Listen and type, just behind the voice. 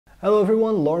Hello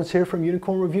everyone, Lawrence here from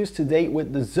Unicorn Reviews, today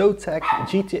with the Zotac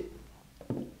GT.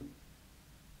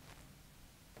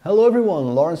 Hello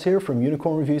everyone, Lawrence here from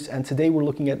Unicorn Reviews, and today we're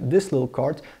looking at this little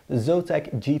card, the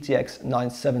Zotac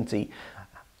GTX970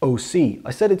 OC. I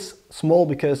said it's small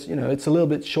because, it's a little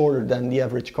bit shorter than the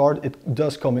average card. It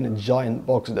does come in a giant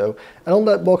box though. And on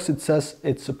that box it says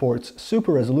it supports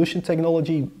super resolution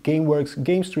technology, GameWorks,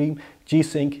 GameStream,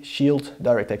 G-Sync, Shield,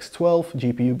 DirectX 12,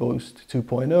 GPU Boost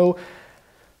 2.0,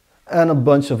 and a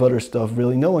bunch of other stuff.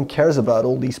 Really, no one cares about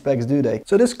all these specs, do they?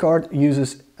 So this card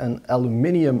uses an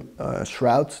aluminium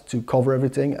shroud to cover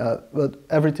everything, but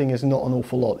everything is not an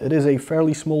awful lot. It is a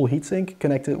fairly small heatsink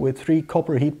connected with 3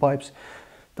 copper heat pipes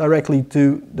directly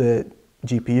to the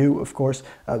GPU, of course.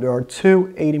 There are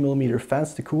 2 80mm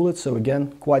fans to cool it, so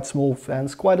again, quite small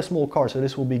fans, quite a small card, so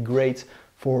this will be great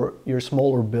for your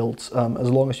smaller builds, as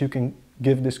long as you can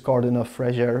give this card enough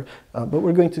fresh air, but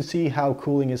we're going to see how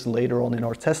cooling is later on in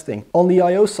our testing. On the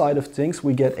I/O side of things,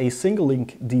 we get a single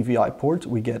link DVI port,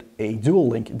 we get a dual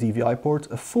link DVI port,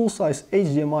 a full-size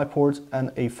HDMI port,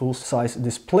 and a full-size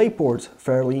display port.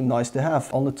 Fairly nice to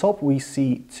have. On the top we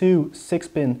see 2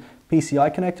 6-pin PCI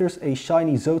connectors, a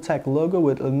shiny Zotac logo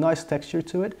with a nice texture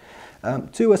to it,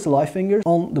 2 SLI fingers.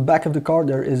 On the back of the card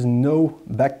there is no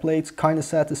backplate, kind of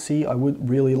sad to see. I would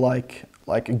really like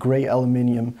a gray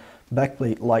aluminium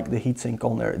backplate like the heatsink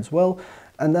on there as well.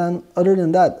 And then other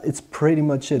than that, it's pretty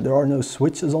much it. There are no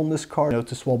switches on this card,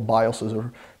 to swap BIOSes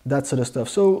or that sort of stuff.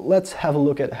 So let's have a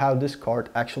look at how this card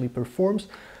actually performs,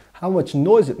 how much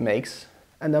noise it makes,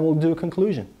 and then we'll do a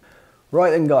conclusion.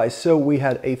 Right then guys, so we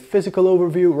had a physical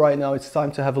overview. Right now it's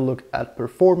time to have a look at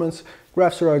performance.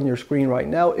 Graphs are on your screen right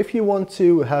now. If you want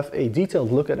to have a detailed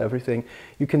look at everything,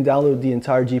 you can download the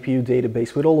entire GPU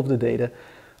database with all of the data.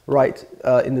 Right,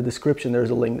 in the description there's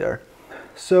a link there.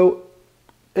 So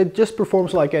it just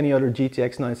performs like any other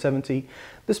GTX 970,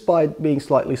 despite being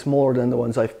slightly smaller than the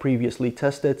ones I've previously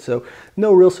tested, so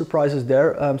no real surprises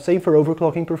there. Same for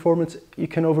overclocking performance. You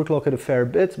can overclock it a fair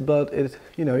bit, but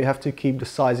you have to keep the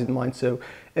size in mind, so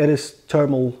it is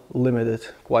thermal limited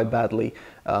quite badly.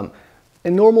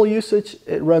 In normal usage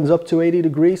it runs up to 80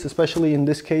 degrees, especially in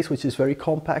this case, which is very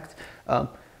compact.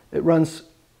 It runs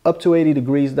up to 80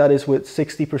 degrees, that is with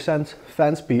 60%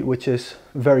 fan speed, which is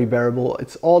very bearable.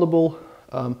 It's audible,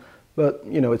 but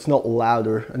it's not loud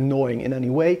or annoying in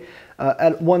any way.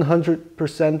 At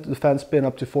 100% the fan spin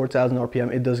up to 4000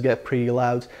 RPM, it does get pretty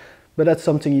loud, but that's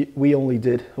something I only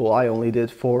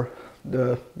did for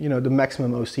the the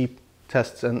maximum OC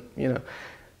tests, and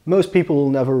most people will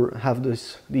never have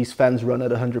these fans run at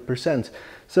 100%.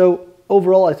 So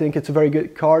overall I think it's a very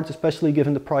good card, especially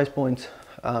given the price point.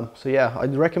 So yeah,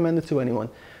 I'd recommend it to anyone.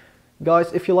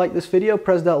 Guys, if you like this video,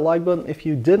 press that like button. If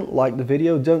you didn't like the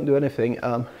video, don't do anything.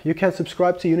 You can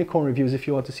subscribe to Unicorn Reviews if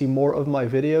you want to see more of my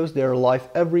videos. They're live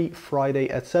every Friday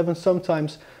at 7,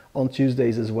 sometimes on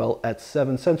Tuesdays as well at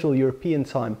 7 Central European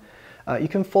time. You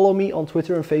can follow me on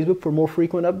Twitter and Facebook for more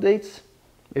frequent updates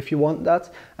if you want that.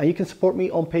 And you can support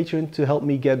me on Patreon to help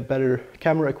me get better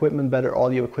camera equipment, better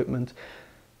audio equipment,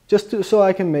 so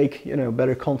I can make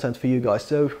better content for you guys.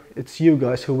 So it's you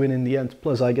guys who win in the end,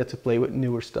 plus I get to play with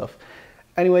newer stuff.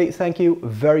 Anyway, thank you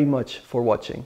very much for watching.